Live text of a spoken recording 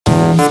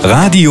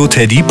Radio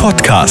Teddy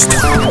Podcast.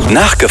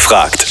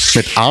 Nachgefragt.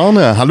 Mit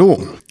Arne,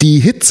 hallo. Die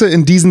Hitze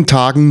in diesen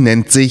Tagen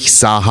nennt sich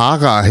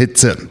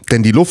Sahara-Hitze,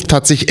 denn die Luft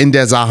hat sich in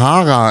der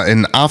Sahara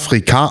in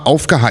Afrika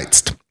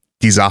aufgeheizt.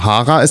 Die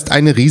Sahara ist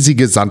eine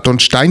riesige Sand-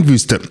 und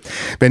Steinwüste.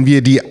 Wenn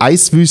wir die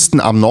Eiswüsten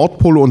am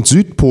Nordpol und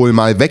Südpol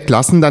mal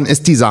weglassen, dann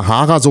ist die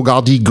Sahara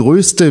sogar die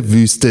größte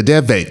Wüste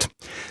der Welt.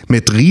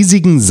 Mit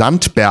riesigen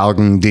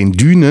Sandbergen, den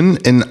Dünen,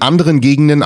 in anderen Gegenden